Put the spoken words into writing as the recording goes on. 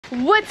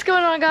What's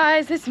going on,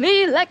 guys? It's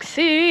me,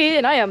 Lexi,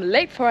 and I am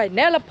late for a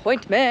nail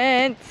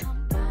appointment.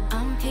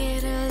 I'm here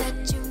to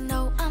let you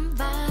know I'm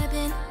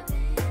vibing.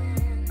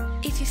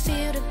 If you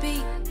feel the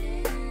beat,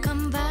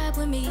 come vibe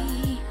with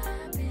me.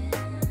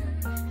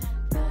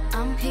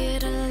 I'm here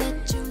to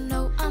let you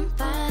know I'm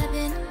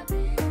vibing.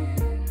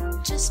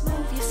 Just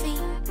move your feet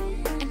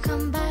and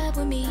come vibe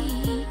with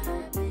me.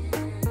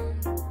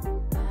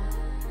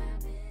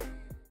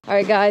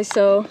 Alright guys,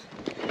 so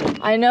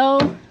I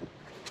know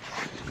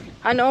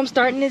I'm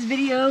starting this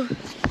video.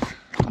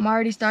 I'm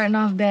already starting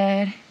off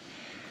bad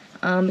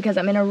because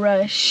I'm in a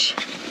rush.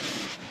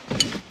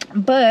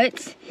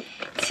 But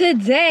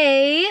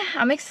today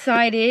I'm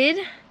excited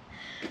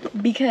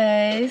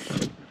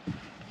because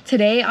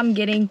today I'm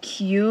getting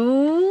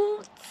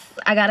cute.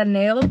 I got a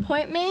nail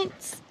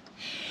appointment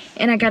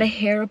and I got a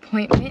hair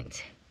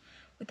appointment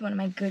with one of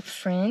my good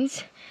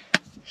friends.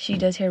 She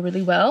does hair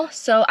really well.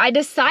 So I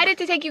decided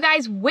to take you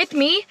guys with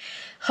me.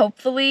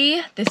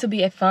 Hopefully this will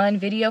be a fun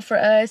video for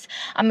us.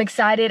 I'm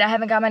excited. I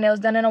haven't got my nails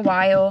done in a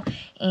while.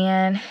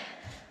 And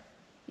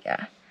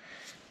yeah,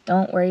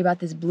 don't worry about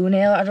this blue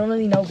nail. I don't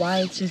really know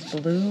why it's just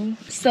blue.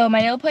 So my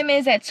nail appointment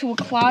is at 2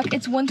 o'clock.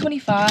 It's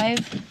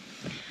 1:25,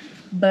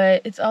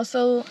 but it's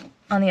also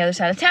on the other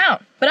side of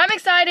town. But I'm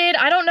excited.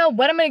 I don't know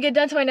what I'm gonna get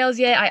done to my nails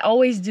yet. I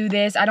always do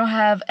this. I don't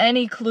have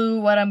any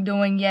clue what I'm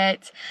doing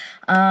yet.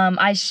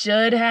 I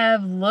should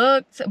have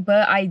looked,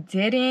 but I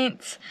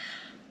didn't.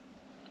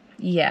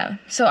 Yeah,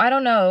 so I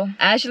don't know.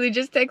 Ashley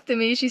just texted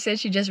me. She said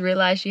she just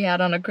realized she had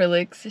on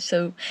acrylics.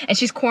 So, and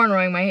she's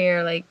cornrowing my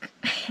hair like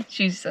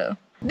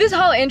This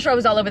whole intro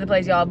is all over the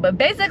place, y'all. But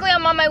basically,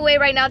 I'm on my way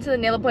right now to the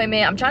nail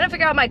appointment. I'm trying to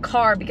figure out my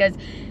car because,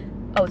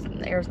 oh,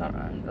 the air's not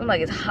on. I'm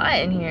like, it's hot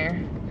in here.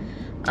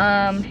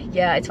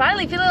 Yeah, it's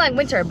finally feeling like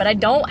winter, but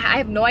I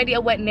have no idea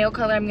what nail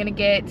color I'm gonna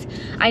get.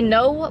 I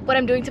know what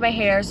I'm doing to my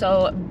hair,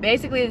 so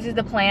basically this is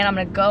the plan.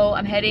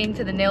 I'm heading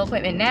to the nail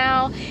appointment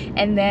now,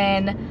 and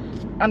then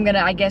I'm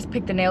gonna, I guess,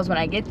 pick the nails when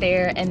I get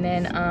there. And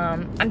then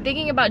I'm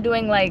thinking about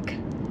doing like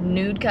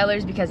nude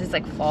colors because it's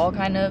like fall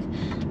kind of,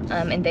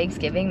 and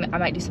Thanksgiving. I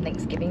might do some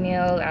Thanksgiving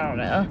nails, I don't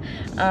know.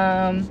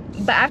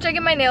 But after I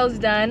get my nails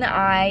done,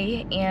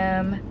 I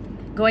am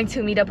going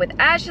to meet up with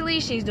Ashley.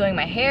 She's doing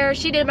my hair.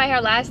 She did my hair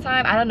last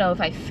time. I don't know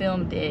if I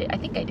filmed it. I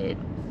think I did.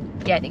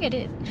 Yeah, I think I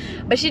did.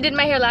 But she did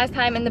my hair last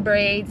time in the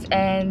braids,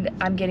 and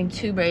I'm getting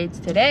 2 braids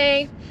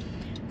today.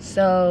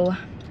 So,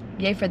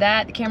 yay for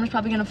that. The camera's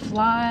probably gonna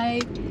fly.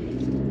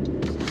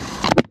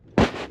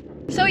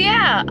 So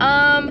yeah,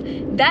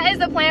 that is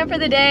the plan for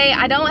the day.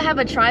 I don't have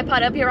a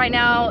tripod up here right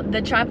now.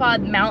 The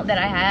tripod mount that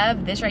I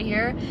have, this right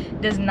here,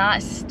 does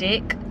not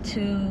stick to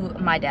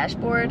my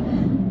dashboard.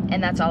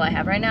 And that's all I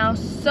have right now.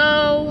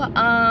 So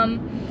I'm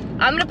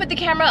gonna put the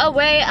camera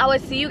away. I will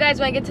see you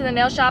guys when I get to the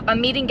nail shop. I'm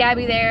meeting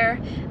Gabby there.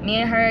 Me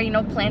and her, you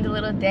know, planned a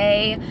little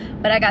day,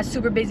 but I got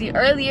super busy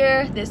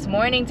earlier this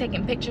morning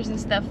taking pictures and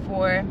stuff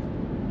for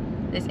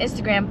this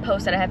Instagram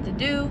post that I have to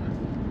do.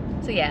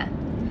 So yeah,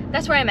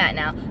 that's where I'm at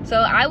now. So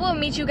I will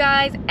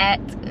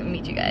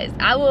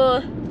I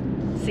will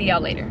see y'all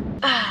later.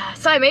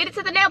 So I made it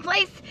to the nail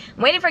place.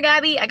 I'm waiting for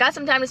Gabby. I got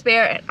some time to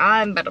spare, and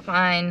I'm about to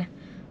find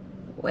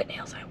what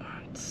nails I want.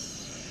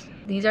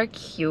 These are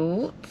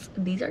cute.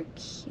 These are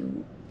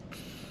cute.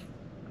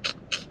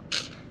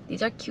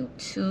 These are cute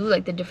too,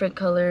 like the different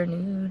color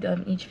nude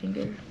on each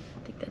finger. I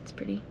think that's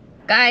pretty.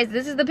 Guys,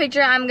 this is the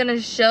picture I'm gonna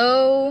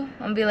show. I'm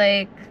gonna be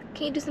like,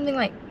 can you do something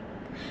like,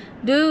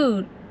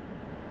 dude,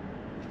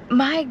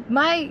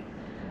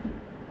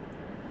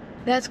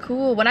 that's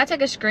cool. When I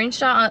take a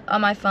screenshot on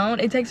my phone,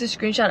 it takes a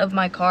screenshot of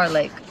my car.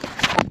 Like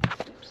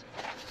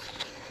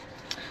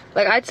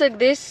I took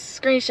this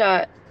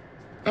screenshot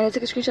and it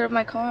took a screenshot of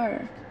my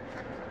car,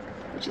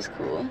 which is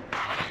cool.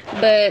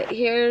 But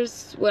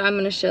here's what I'm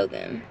gonna show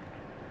them.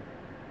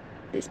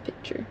 This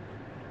picture.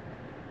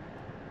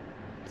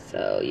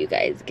 So you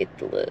guys get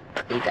the look.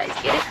 You guys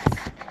get it?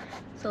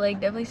 So like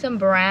definitely some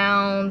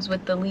browns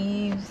with the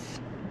leaves,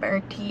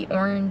 burnty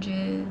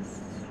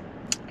oranges.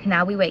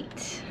 Now we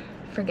wait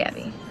for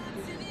Gabby.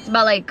 It's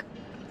about like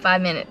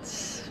 5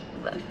 minutes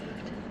left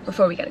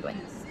before we gotta go in.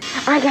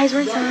 Alright guys,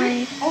 we're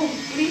inside.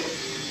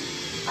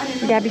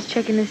 Gabby's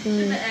checking this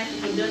in,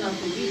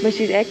 but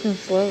she's acting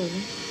slow.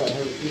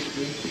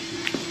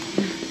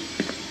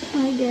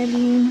 Hi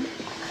Gabby.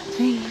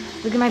 Hey,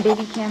 look at my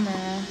baby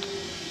camera.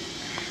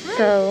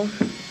 So,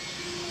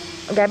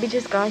 Gabby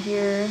just got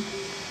here.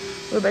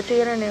 We're about to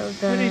get our nails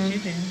done. What did you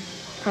do?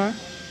 Huh?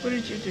 What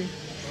did you do?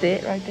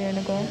 Sit right there in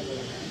the corner.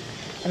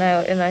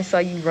 And I saw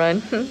you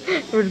run.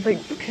 We're just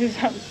like, Because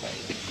I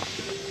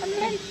was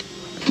like,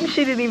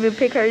 she didn't even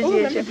pick hers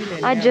yet.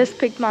 I just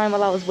picked mine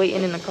while I was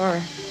waiting in the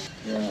car.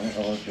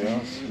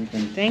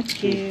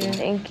 thank you.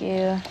 Thank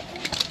you.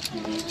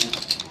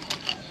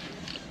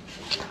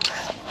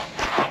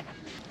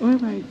 Or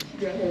like,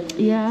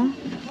 Yeah.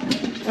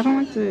 I don't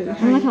like the. I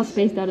don't like how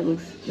spaced out it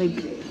looks.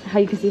 Like how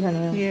you can see her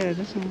nails. Yeah,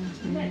 that's what I'm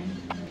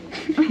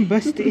saying.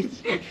 Busted.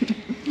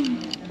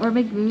 Or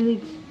make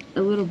really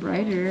a little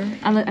brighter.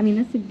 I mean,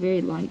 that's like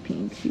very light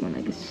pink. You want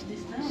like a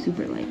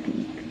super light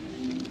pink.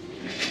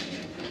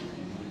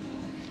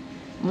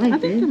 I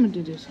think I'm gonna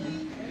do this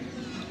one.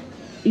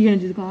 You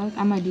gonna do the clouds?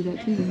 I might do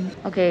that too.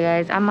 Okay,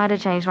 guys, I might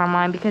have changed my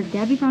mind because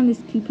Gabby found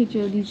this cute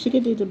picture of these. She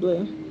could do the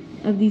blue.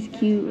 Of these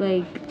cute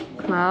like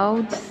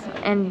clouds,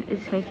 and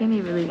it's making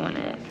me really want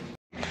it.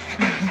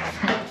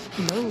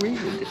 No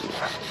reason to.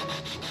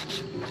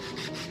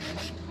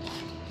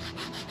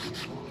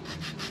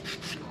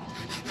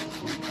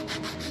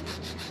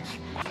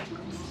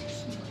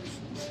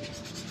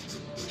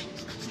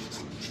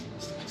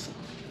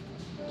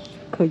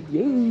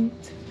 Cute.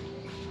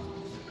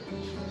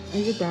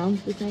 Is it brown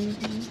the same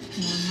thing?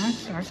 No,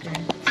 mine's darker.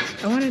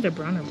 I wanted a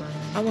browner brown.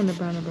 I want a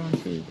brown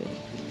too, but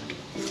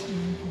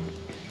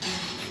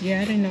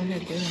Yeah, I didn't know how to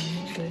get on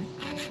it, but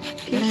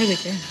I don't really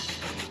care.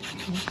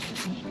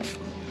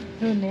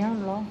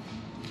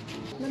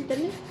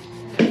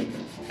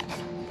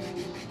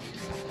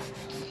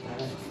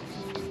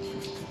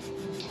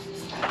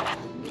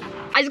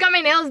 I just got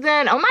my nails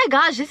done. Oh my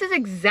gosh, this is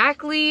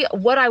exactly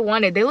what I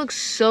wanted. They look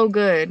so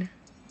good.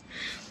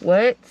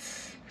 What?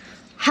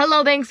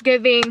 Hello,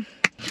 Thanksgiving.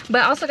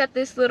 But I also got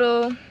this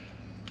little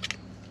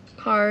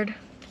card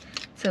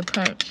to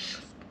punch.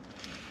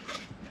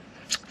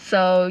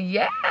 So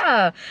yeah,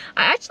 I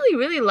actually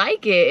really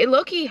like it. It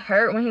low-key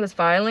hurt when he was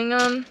filing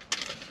them.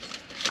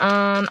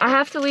 I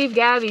have to leave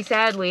Gabby,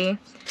 sadly.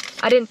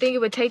 I didn't think it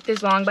would take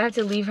this long, but I have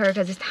to leave her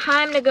because it's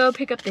time to go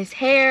pick up this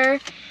hair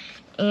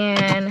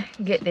and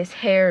get this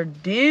hair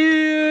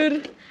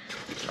did.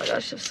 Oh my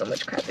gosh, there's so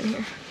much crap in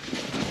here.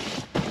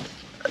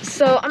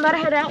 So I'm about to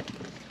head out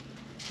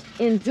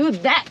and do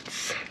that.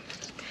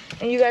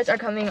 And you guys are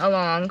coming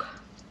along.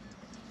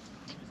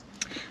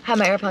 I had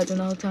my AirPods in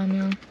the whole time,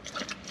 y'all.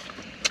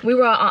 We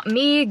were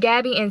me,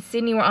 Gabby, and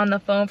Sydney were on the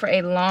phone for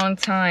a long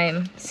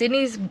time.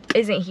 Sydney's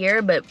isn't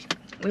here, but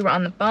we were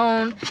on the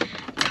phone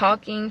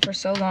talking for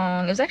so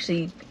long. It was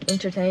actually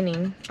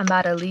entertaining. I'm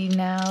about to leave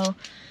now.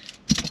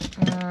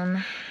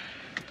 I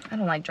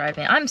don't like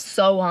driving. I'm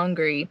so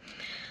hungry.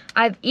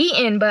 I've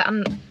eaten, but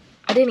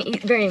I didn't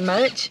eat very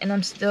much, and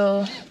I'm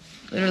still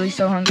literally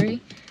so hungry.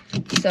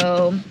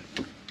 So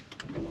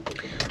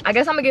I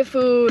guess I'm gonna get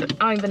food.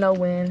 I don't even know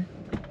when.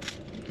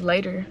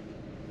 Later.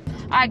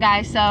 All right,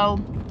 guys. So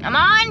I'm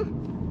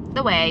on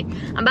the way.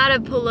 I'm about to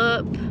pull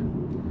up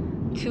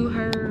to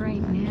her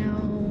right now.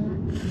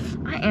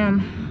 I am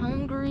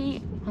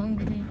hungry.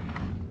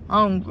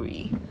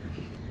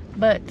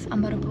 But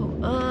I'm about to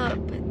pull up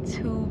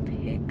to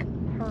pick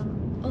her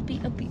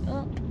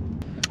up.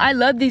 I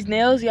love these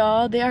nails,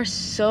 y'all. They are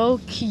so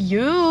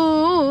cute.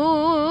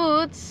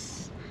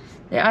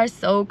 They are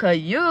so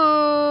cute.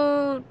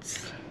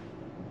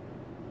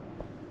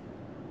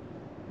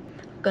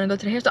 Gonna go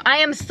to the hair store. I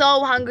am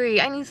so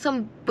hungry. I need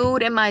some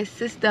food in my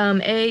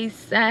system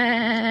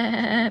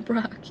ASAP,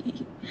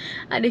 Rocky.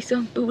 I need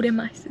some food in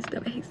my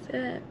system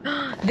ASAP.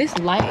 This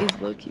light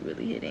is low-key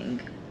really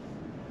hitting.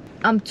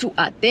 I'm too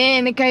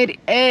authenticated.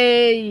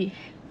 Hey,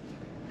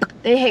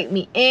 they hate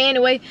me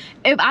anyway.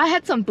 If I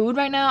had some food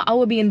right now, I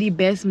would be in the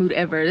best mood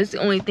ever. That's the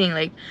only thing.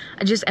 Like,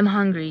 I just am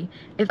hungry.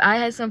 If I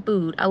had some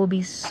food, I would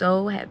be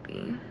so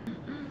happy.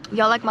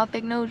 Y'all like my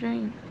fake nose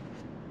ring?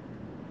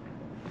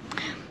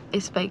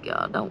 It's fake,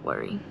 y'all, don't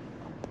worry.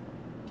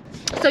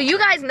 So you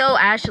guys know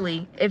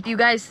Ashley. If you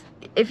guys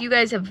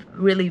have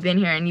really been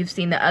here and you've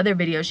seen the other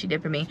videos she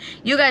did for me,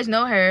 you guys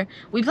know her.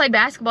 We played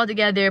basketball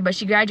together, but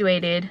she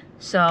graduated,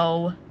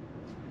 so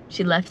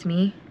she left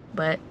me,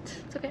 but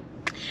it's okay.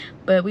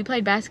 But we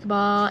played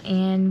basketball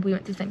and we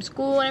went to the same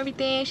school and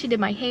everything. She did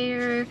my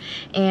hair,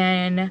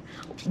 and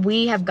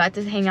we have got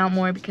to hang out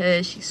more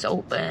because she's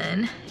so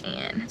fun,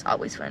 and it's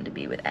always fun to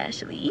be with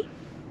Ashley.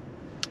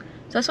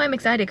 So that's why I'm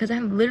excited, because I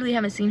literally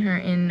haven't seen her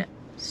in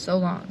so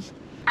long.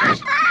 Hey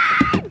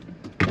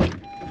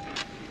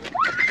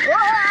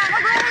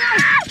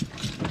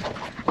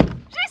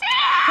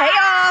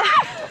y'all!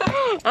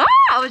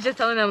 I was just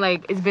telling them,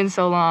 like, it's been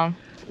so long.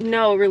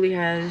 No, it really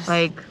has.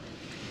 Like,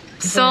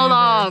 so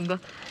long.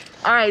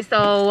 All right,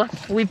 so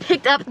we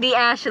picked up the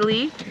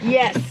Ashley.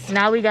 Yes.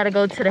 Now we gotta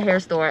go to the hair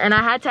store. And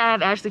I had to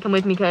have Ashley come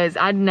with me because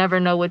I never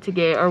know what to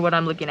get or what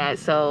I'm looking at.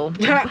 So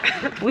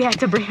we had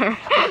to bring her.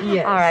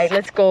 Yes. All right,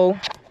 let's go.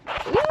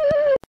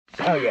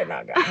 Oh yeah,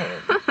 no, got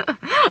home.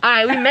 All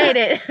right, we made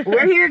it.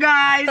 We're here,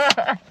 guys.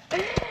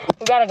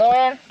 We gotta go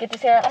in, get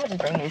this hair. I'm gonna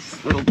just bring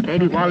this little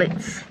baby wallet.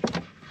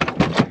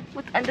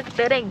 What's under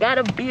that ain't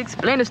gotta be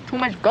explained. There's too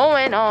much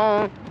going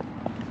on.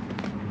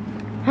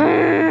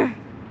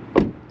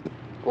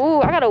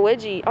 Ooh, I got a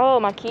wedgie. Oh,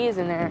 my key is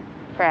in there.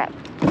 Crap.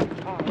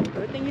 Oh,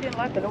 good thing you didn't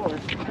lock the door.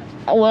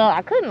 Oh, well,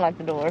 I couldn't lock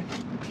the door.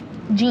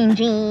 Jean.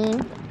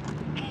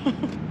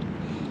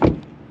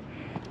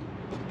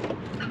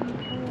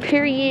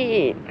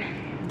 Period.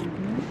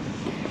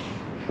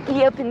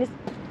 Yep, in this.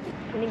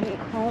 Let me get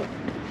home.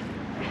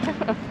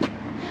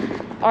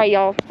 All right,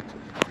 y'all.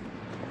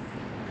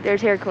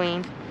 There's Hair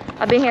Queen.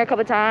 I've been here a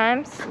couple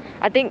times.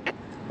 I think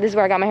this is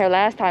where I got my hair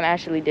last time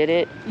Ashley did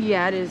it.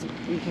 Yeah, it is.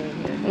 We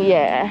came here.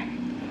 Yeah.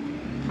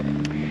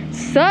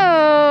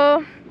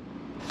 So,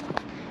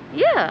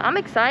 yeah, I'm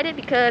excited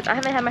because I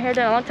haven't had my hair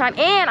done in a long time.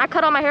 And I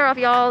cut all my hair off,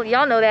 y'all.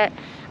 Y'all know that.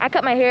 I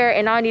cut my hair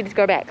and now I need to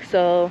grow back.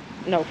 So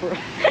no, for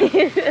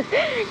real.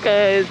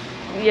 Cause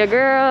your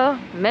girl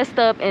messed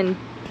up and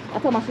I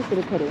told my sister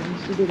to cut it and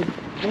she did a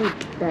very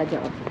bad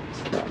job.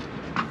 So.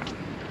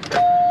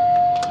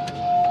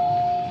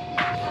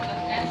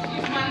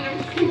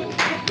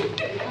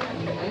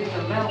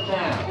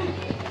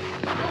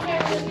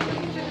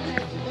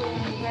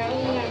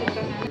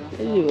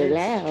 You were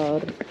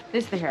loud.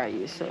 This is the hair I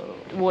use, so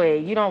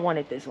wait, you don't want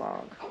it this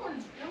long.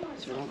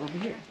 So we're gonna go over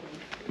here.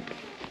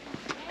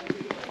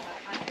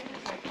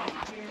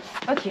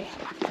 Okay.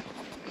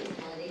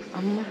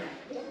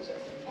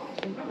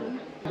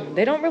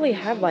 They don't really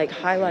have like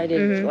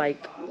highlighted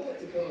like,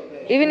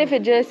 even if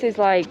it just is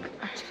like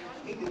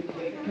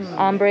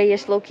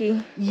ombre-ish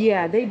low-key.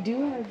 Yeah, they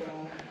do have.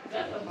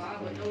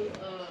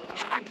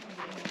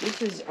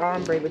 This is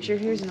ombre, but your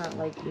hair's not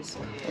like this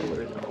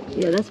color though.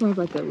 Yeah, that's more of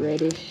like a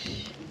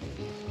reddish.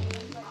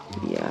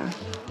 Yeah.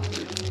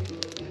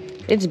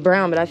 It's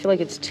brown, but I feel like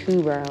it's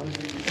too brown.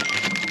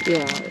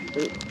 Yeah,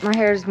 my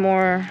hair's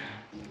more.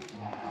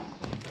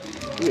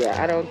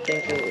 Yeah, I don't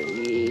think it would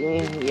be.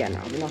 Yeah,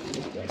 no,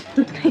 nothing.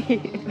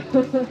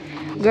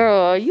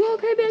 Girl, are you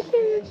okay back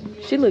here?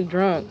 She looked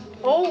drunk.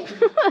 Oh.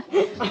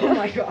 Oh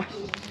my gosh.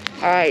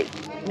 All right,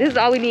 this is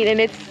all we need, and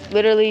it's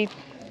literally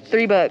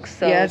 $3.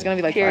 So yeah, it's gonna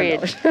be like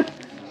 $5.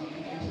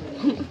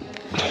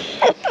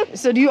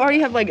 So do you already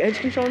have like edge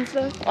control and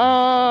stuff?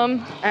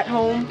 At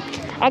home.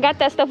 I got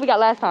that stuff we got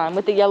last time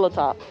with the yellow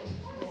top.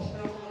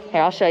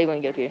 Here, I'll show you when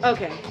you get up here.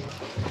 Okay.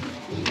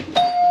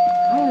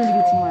 I wanted to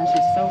get some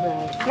lashes so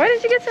bad. Where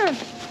did you get some?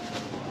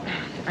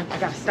 I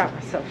gotta stop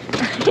myself.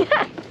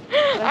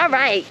 All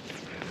right.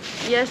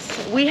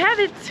 Yes, we have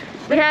it.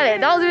 We have it.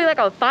 That was really like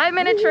a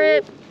 5-minute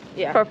trip.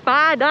 Yeah. For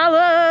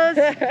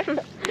 $5.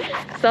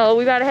 So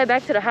we gotta head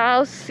back to the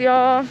house,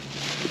 y'all,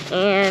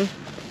 and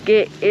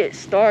get it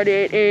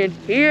started in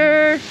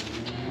here.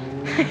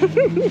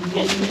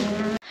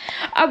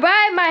 All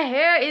right, my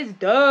hair is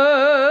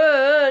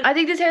done. I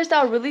think this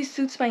hairstyle really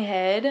suits my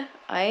head.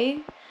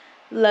 I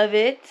love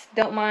it.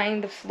 Don't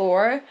mind the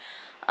floor.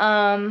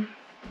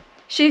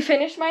 She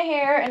finished my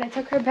hair and I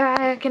took her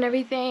back and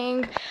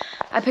everything.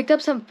 I picked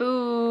up some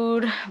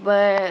food,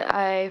 but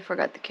I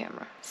forgot the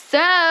camera. So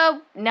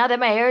now that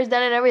my hair is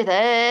done and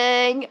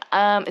everything,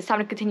 it's time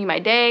to continue my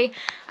day.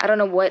 I don't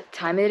know what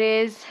time it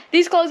is.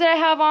 These clothes that I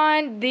have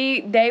on,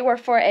 they were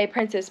for a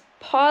Princess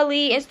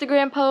Polly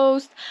Instagram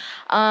post,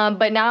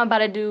 but now I'm about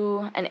to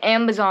do an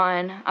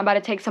Amazon. I'm about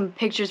to take some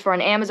pictures for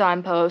an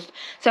Amazon post.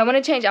 So I want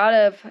to change out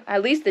of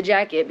at least the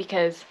jacket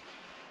because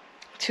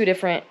 2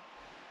 different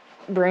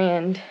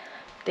brand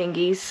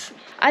thingies.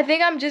 I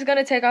think I'm just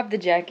gonna take off the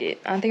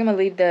jacket. I think I'm gonna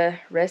leave the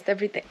rest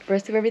of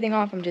everything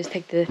off. I'm just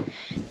take the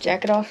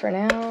jacket off for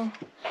now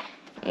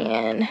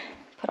and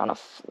put on a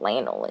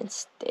flannel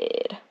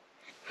instead.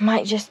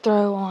 Might just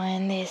throw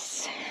on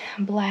this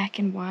black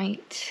and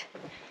white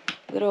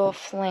little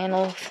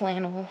flannel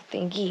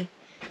thingy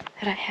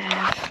that I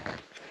have,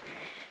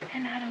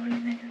 and I don't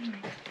even.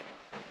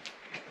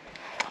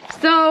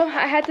 So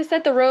I had to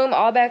set the room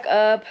all back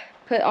up.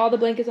 Put all the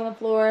blankets on the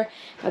floor,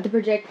 got the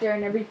projector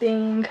and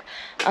everything.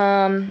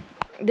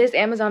 This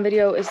Amazon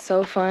video is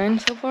so fun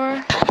so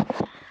far,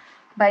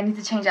 but I need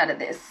to change out of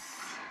this.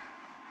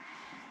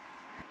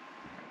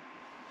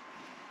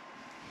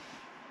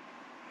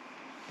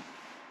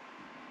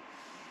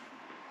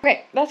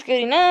 Okay, that's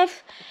good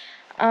enough.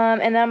 And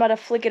then I'm about to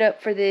flick it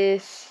up for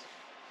this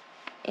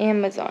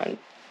Amazon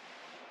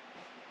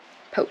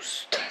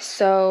post.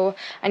 So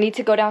I need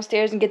to go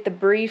downstairs and get the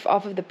brief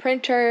off of the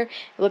printer,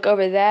 look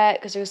over that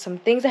because there's some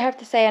things I have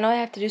to say. I know I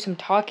have to do some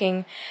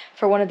talking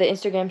for one of the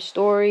Instagram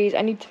stories.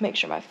 I need to make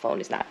sure my phone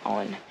is not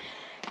on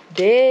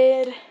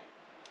dead.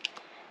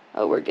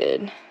 Oh, we're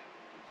good.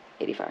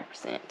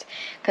 85%.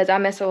 Because I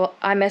mess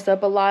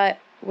up a lot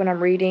when I'm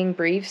reading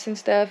briefs and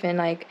stuff and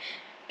like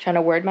trying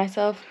to word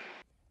myself.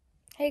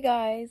 Hey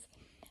guys,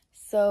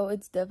 so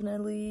it's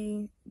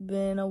definitely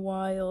been a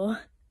while.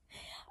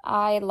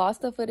 I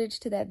lost the footage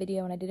to that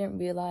video and I didn't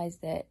realize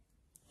that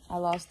I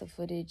lost the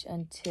footage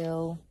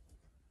until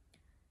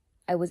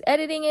I was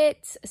editing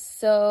it.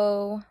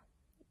 So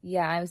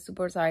yeah, I'm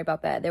super sorry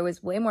about that. There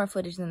was way more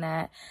footage than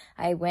that.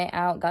 I went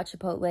out, got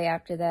Chipotle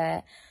after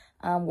that,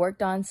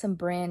 worked on some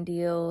brand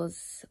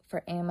deals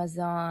for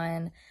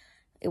Amazon.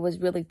 It was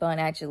really fun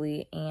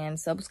actually, and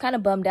so I was kind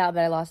of bummed out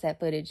that I lost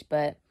that footage,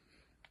 but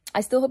I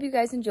still hope you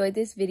guys enjoyed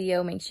this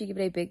video. Make sure you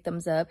give it a big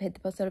thumbs up, hit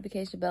the post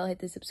notification bell, hit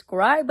the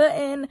subscribe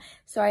button.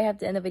 Sorry I have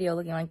to end the video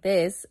looking like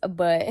this,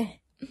 but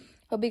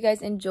hope you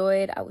guys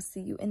enjoyed. I will see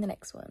you in the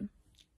next one.